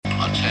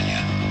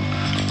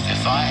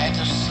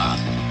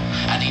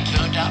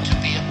turned out to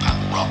be a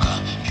punk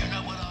rocker. Do you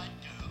know what I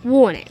do?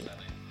 Warning.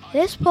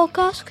 This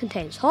podcast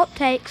contains hot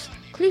takes,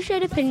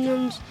 cliched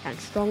opinions, and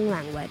strong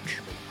language.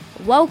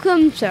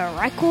 Welcome to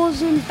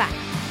Records and Bands.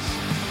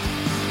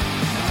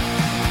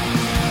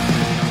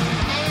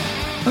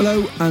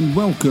 Hello and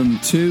welcome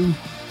to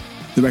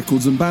the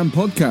Records and Band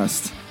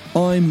podcast.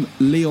 I'm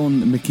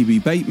Leon Mickey B.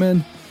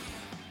 Bateman,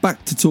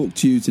 back to talk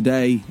to you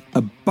today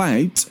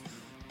about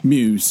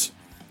Muse.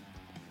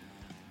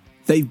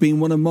 They've been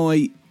one of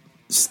my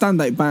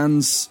standout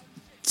bands,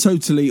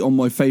 totally on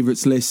my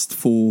favourites list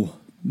for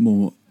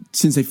more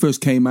since they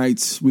first came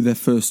out with their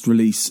first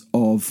release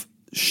of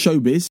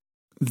Showbiz.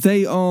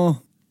 They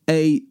are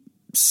a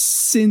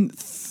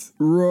synth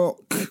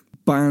rock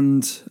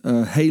band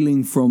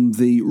hailing from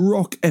the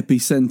rock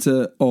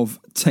epicentre of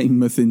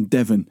Teignmouth in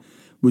Devon,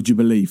 would you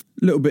believe?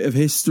 A little bit of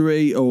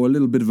history, or a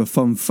little bit of a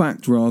fun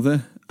fact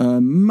rather.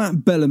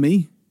 Matt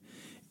Bellamy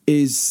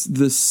is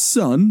the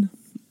son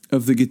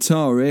of the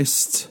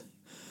guitarist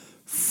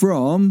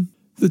from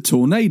the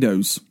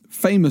Tornadoes,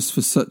 famous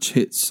for such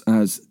hits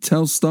as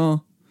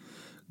Telstar,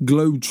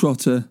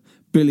 Globetrotter,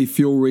 Billy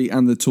Fury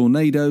and the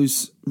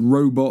Tornadoes,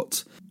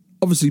 Robot.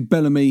 Obviously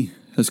Bellamy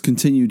has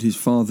continued his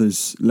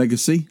father's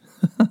legacy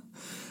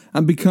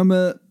and become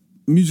a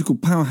musical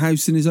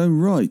powerhouse in his own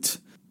right.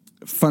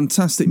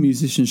 Fantastic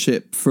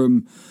musicianship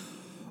from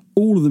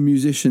all of the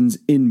musicians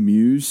in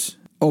Muse.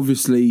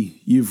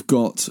 Obviously, you've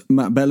got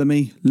Matt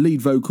Bellamy,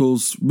 lead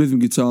vocals, rhythm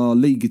guitar,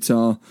 lead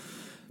guitar,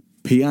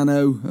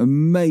 piano,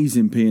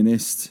 amazing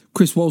pianist.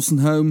 Chris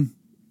Wolstenholme,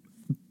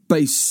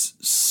 bass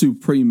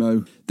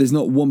supremo. There's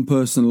not one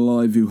person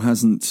alive who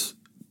hasn't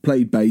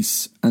played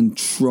bass and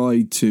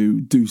tried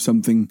to do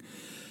something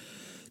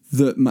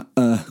that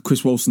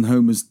Chris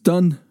Wolstenholme has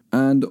done.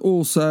 And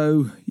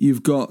also,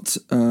 you've got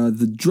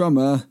the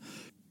drummer,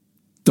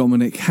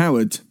 Dominic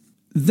Howard.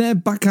 Their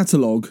back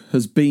catalogue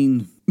has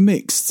been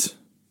mixed.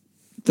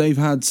 They've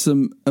had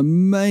some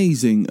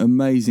amazing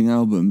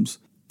albums,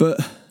 but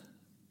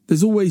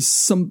there's always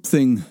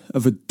something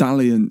of a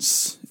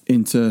dalliance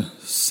into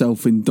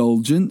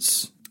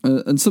self-indulgence,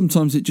 and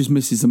sometimes it just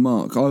misses the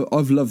mark.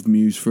 I've loved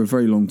Muse for a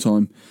very long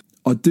time.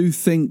 I do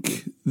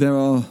think there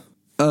are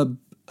a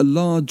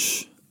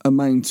large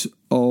amount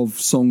of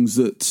songs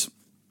that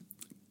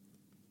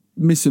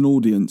miss an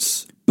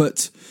audience,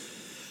 but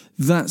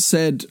that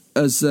said,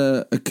 as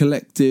a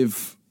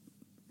collective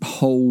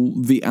whole,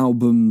 the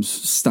albums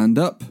stand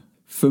up.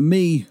 For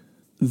me,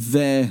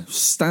 their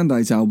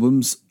standout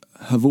albums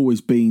have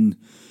always been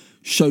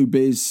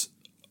Showbiz,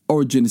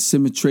 Origin of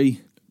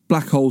Symmetry,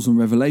 Black Holes and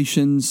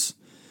Revelations,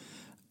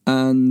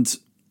 and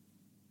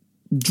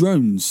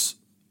Drones.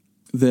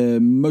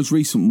 Their most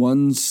recent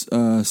ones,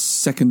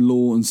 Second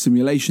Law and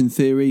Simulation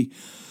Theory,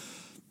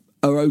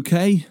 are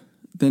okay.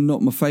 They're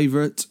not my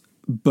favourite,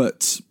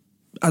 but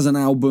as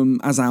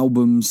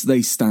albums,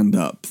 they stand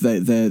up.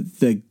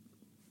 They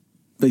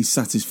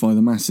satisfy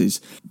the masses.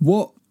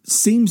 What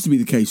seems to be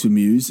the case with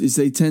Muse is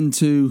they tend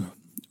to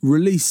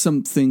release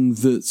something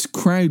that's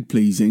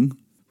crowd-pleasing,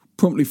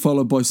 promptly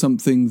followed by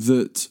something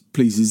that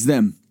pleases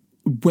them.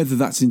 Whether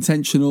that's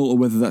intentional or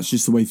whether that's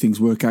just the way things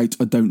work out,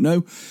 I don't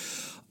know.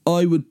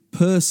 I would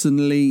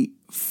personally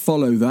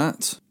follow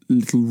that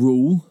little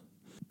rule,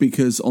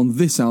 because on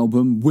this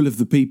album, Will of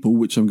the People,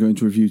 which I'm going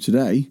to review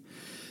today,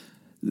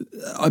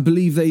 I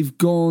believe they've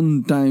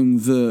gone down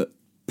the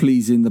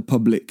pleasing the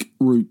public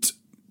route,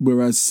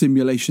 whereas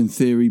Simulation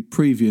Theory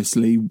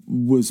previously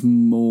was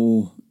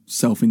more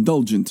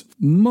self-indulgent.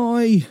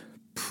 My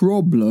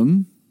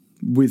problem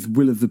with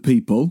Will of the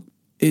People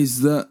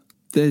is that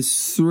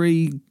there's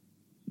 3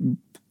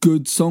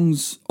 good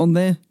songs on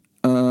there,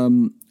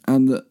 and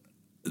that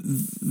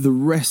the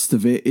rest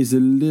of it is a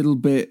little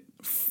bit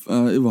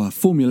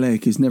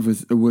formulaic is never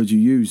a word you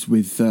use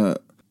with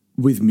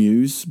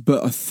Muse,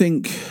 but I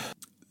think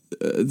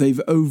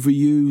they've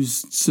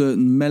overused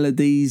certain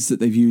melodies that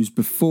they've used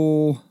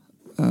before.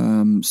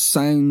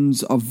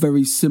 Sounds are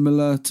very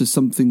similar to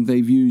something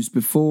they've used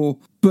before.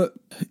 But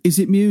is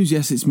it Muse?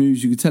 Yes, it's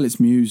Muse. You can tell it's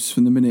Muse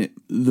from the minute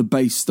the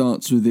bass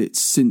starts with its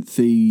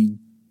synthy,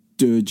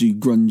 dirgy,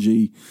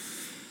 grungy,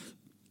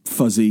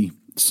 fuzzy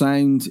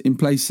sound in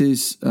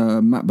places.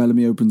 Matt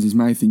Bellamy opens his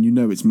mouth and you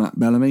know it's Matt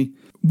Bellamy.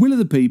 Will of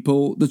the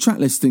People, the track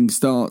listing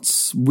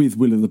starts with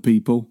Will of the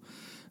People,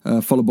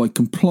 followed by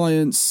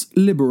Compliance,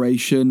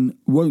 Liberation,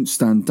 Won't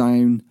Stand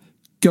Down,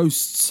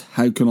 Ghosts,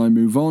 How Can I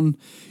Move On,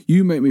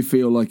 You Make Me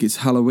Feel Like It's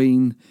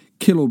Halloween,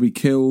 Kill or Be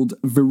Killed,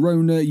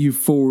 Verona,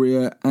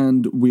 Euphoria,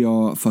 and We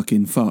Are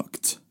Fucking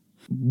Fucked.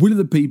 Will of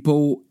the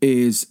People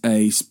is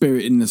a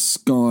Spirit in the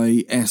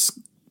Sky-esque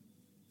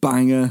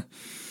banger,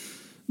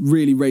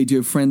 really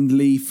radio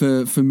friendly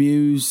for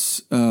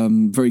Muse,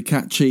 very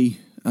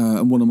catchy,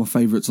 and one of my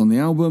favourites on the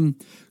album.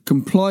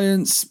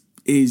 Compliance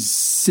is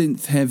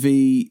synth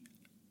heavy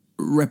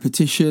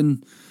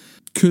repetition,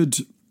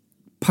 could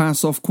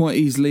pass off quite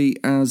easily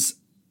as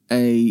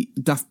a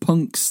Daft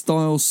Punk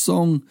style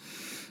song.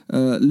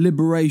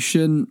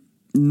 Liberation,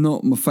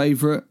 not my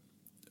favourite.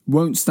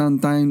 Won't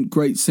Stand Down,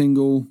 great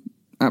single,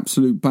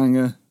 absolute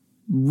banger.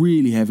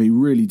 Really heavy,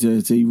 really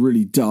dirty,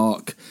 really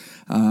dark.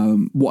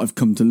 What I've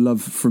come to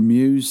love from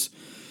Muse.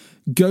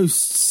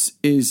 Ghosts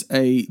is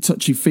a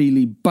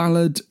touchy-feely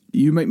ballad.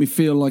 You Make Me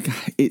Feel Like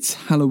It's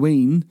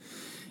Halloween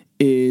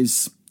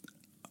is...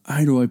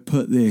 How do I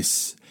put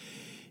this?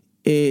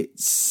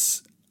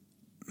 It's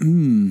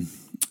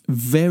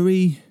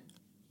very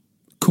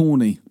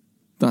corny.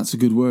 That's a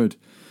good word.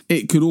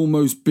 It could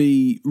almost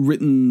be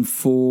written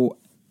for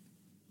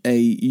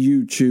a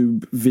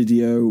YouTube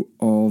video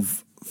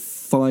of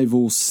 5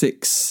 or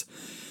 6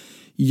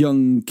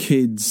 young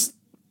kids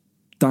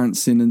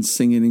dancing and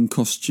singing in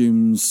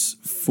costumes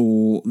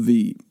for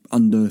the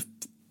under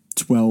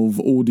 12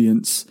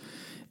 audience.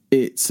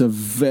 It's a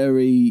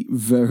very,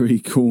 very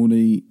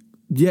corny,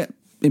 yet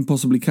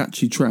impossibly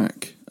catchy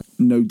track.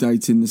 No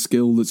doubting the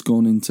skill that's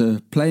gone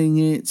into playing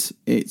it.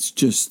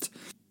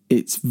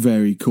 It's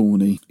very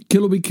corny.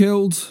 Kill or Be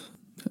Killed,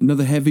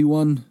 another heavy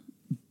one,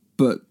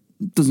 but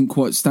doesn't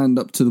quite stand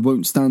up to the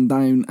Won't Stand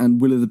Down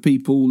and Will of the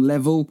People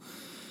level.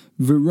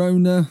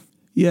 Verona,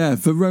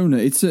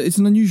 it's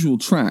an unusual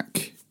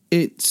track.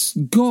 It's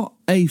got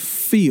a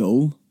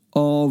feel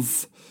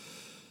of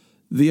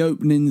the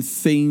opening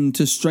theme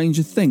to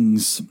Stranger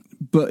Things,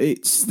 but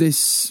it's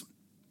this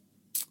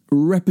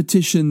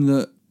repetition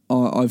that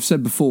I've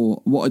said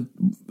before. What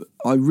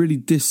I really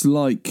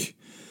dislike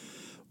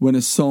when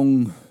a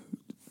song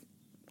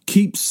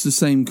keeps the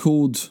same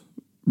chord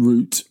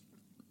route,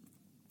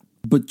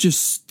 but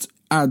just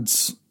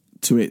adds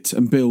to it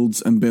and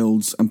builds and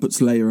builds and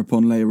puts layer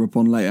upon layer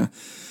upon layer,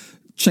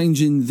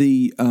 changing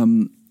the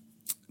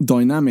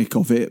dynamic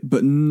of it,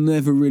 but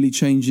never really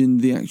changing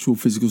the actual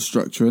physical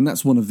structure. And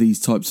that's one of these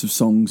types of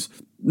songs.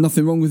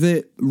 Nothing wrong with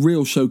it.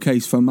 Real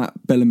showcase for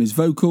Matt Bellamy's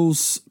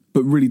vocals,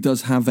 but really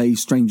does have a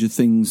Stranger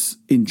Things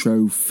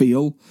intro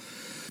feel.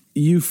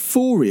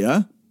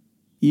 Euphoria.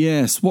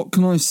 Yes, what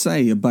can I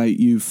say about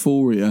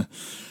Euphoria?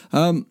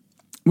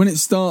 When it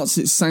starts,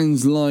 it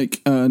sounds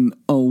like an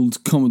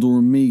old Commodore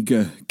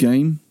Amiga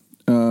game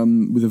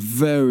with a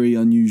very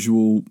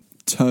unusual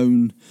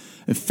tone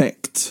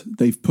effect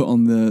they've put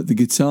on the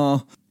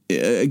guitar.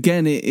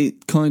 Again,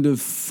 it kind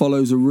of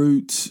follows a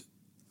route.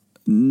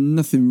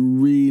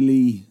 Nothing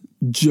really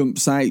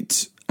jumps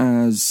out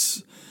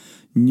as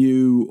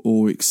new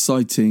or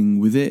exciting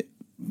with it.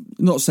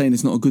 Not saying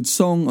it's not a good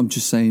song, I'm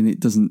just saying it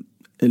doesn't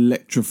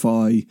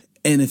electrify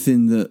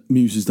anything that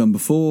Muse has done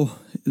before.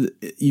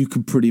 You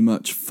could pretty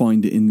much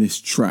find it in this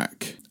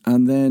track.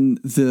 And then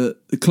the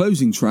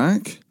closing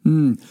track,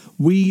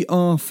 We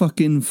Are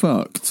Fucking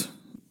Fucked.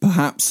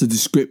 Perhaps a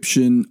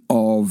description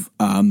of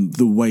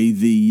the way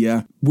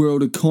the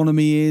world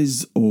economy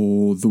is,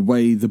 or the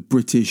way the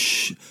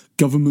British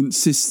government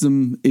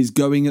system is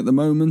going at the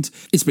moment.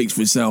 It speaks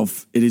for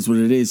itself. It is what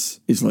it is.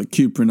 It's like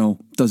Cuprinol.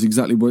 Does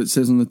exactly what it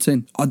says on the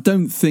tin. I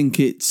don't think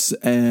it's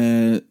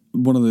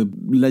one of the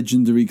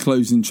legendary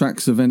closing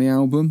tracks of any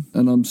album,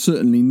 and I'm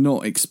certainly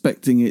not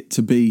expecting it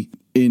to be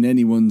in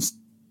anyone's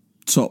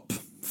top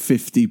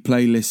 50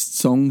 playlist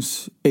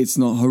songs. It's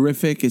not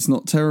horrific. It's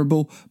not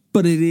terrible.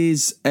 But it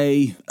is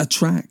a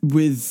track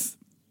with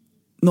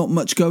not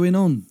much going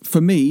on. For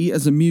me,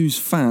 as a Muse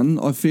fan,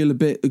 I feel a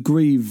bit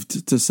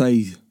aggrieved to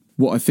say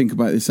what I think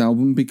about this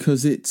album,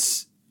 because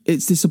it's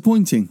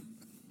disappointing.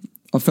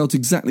 I felt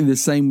exactly the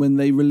same when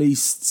they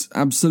released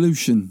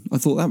Absolution. I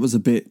thought that was a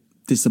bit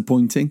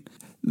disappointing.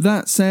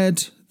 That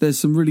said, there's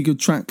some really good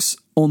tracks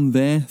on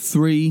there.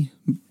 3,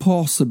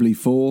 possibly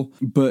 4.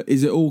 But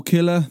is it all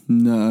killer?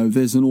 No,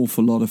 there's an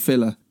awful lot of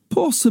filler.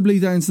 Possibly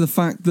down to the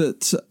fact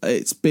that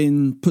it's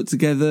been put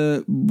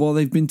together while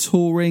they've been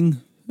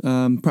touring,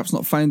 perhaps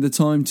not found the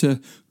time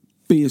to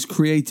be as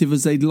creative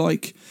as they'd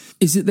like.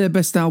 Is it their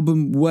best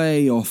album?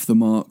 Way off the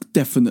mark.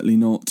 Definitely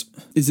not.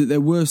 Is it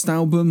their worst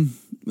album?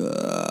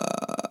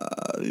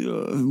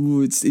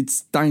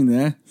 It's down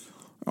there.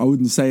 I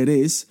wouldn't say it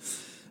is.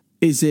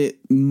 Is it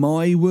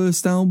my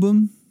worst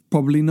album?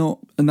 Probably not.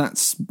 And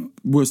that's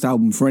worst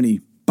album for any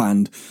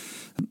band.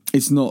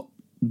 It's not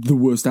the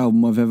worst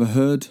album I've ever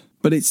heard.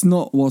 But it's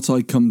not what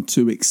I come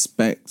to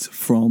expect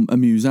from a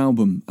Muse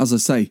album. As I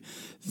say,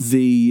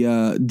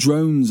 the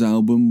Drones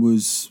album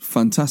was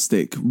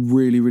fantastic.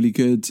 Really, really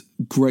good.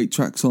 Great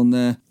tracks on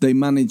there. They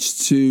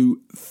managed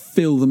to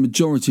fill the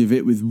majority of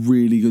it with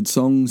really good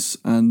songs,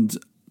 and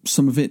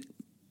some of it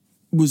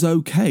was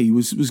okay,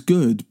 was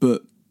good,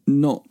 but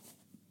not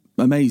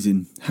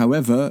amazing.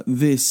 However,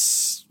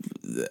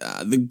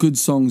 the good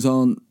songs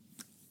aren't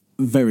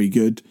very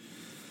good,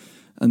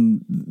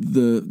 and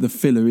the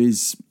filler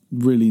is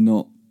really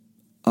not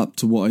up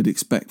to what I'd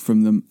expect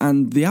from them.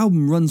 And the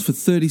album runs for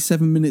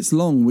 37 minutes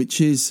long,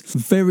 which is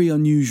very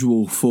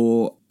unusual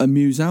for a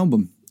Muse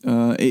album.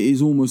 It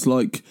is almost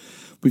like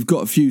we've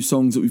got a few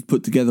songs that we've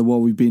put together while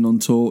we've been on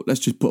tour. Let's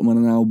just put them on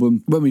an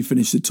album. When we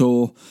finish the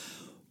tour,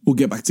 we'll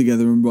get back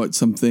together and write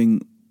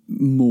something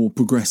more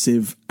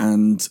progressive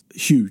and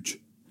huge,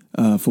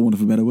 for want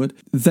of a better word.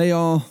 They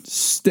are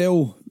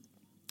still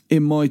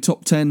in my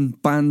top 10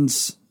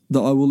 bands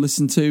that I will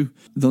listen to.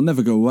 They'll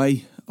never go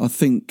away. I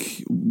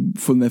think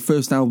from their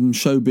first album,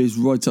 Showbiz,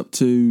 right up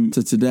to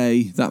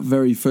today, that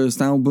very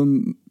first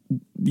album,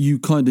 you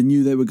kind of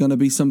knew they were going to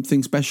be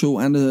something special,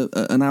 and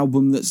an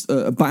album that's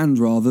a band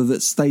rather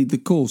that stayed the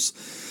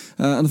course.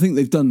 And I think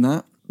they've done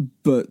that,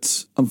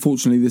 but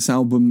unfortunately this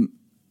album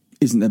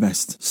isn't their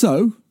best.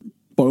 So,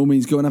 by all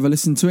means, go and have a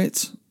listen to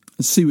it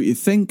and see what you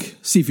think,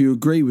 see if you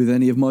agree with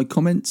any of my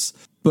comments.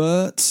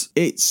 But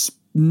it's,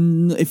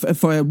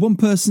 if I had one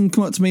person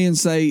come up to me and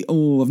say,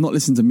 oh, I've not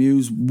listened to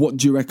Muse, what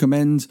do you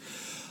recommend?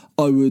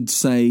 I would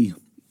say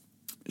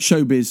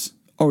Showbiz,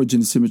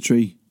 Origin of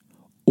Symmetry,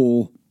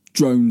 or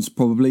Drones,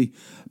 probably.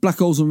 Black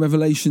Holes and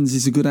Revelations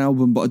is a good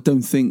album, but I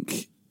don't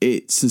think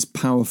it's as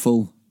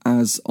powerful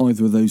as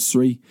either of those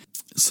three.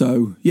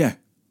 So, yeah,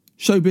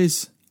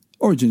 Showbiz,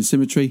 Origin of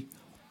Symmetry,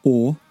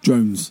 or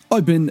Drones.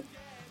 I've been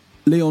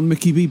Leon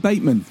Mickey B.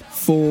 Bateman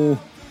for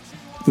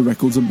the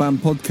Records and Band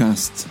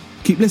podcast.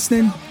 Keep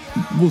listening.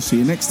 We'll see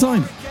you next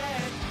time.